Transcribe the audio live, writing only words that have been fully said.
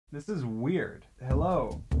This is weird.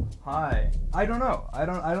 Hello. Hi. I don't know. I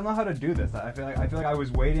don't know how to do this. I feel like I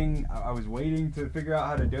was waiting to figure out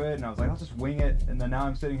how to do it, and I was like, I'll just wing it, and then now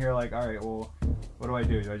I'm sitting here like, all right, well, what do I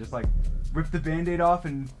do? Do I just like rip the band-aid off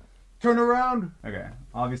and turn around? Okay.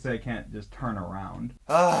 Obviously I can't just turn around.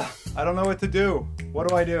 I don't know what to do. What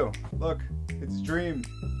do I do? Look, it's streamed.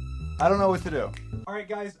 I don't know what to do. All right,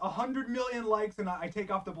 guys, 100 million likes and I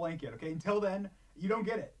take off the blanket, okay? Until then, you don't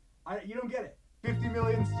get it. You don't get it. 50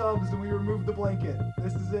 million subs and we remove the blanket.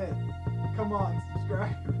 This is it. Come on,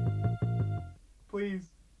 subscribe. Please.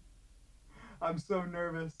 I'm so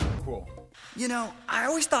nervous. Cool. You know, I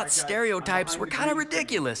always thought stereotypes were kind of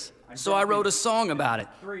ridiculous, so I wrote a song about it.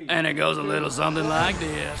 And it goes a little something like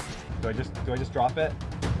this. Do I just drop it?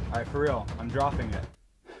 All right, for real, I'm dropping it.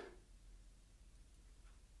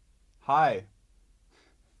 Hi.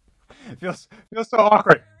 It feels so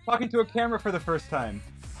awkward. Talking to a camera for the first time.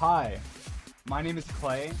 Hi. My name is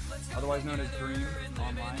Clay, otherwise known as Dream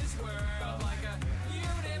online.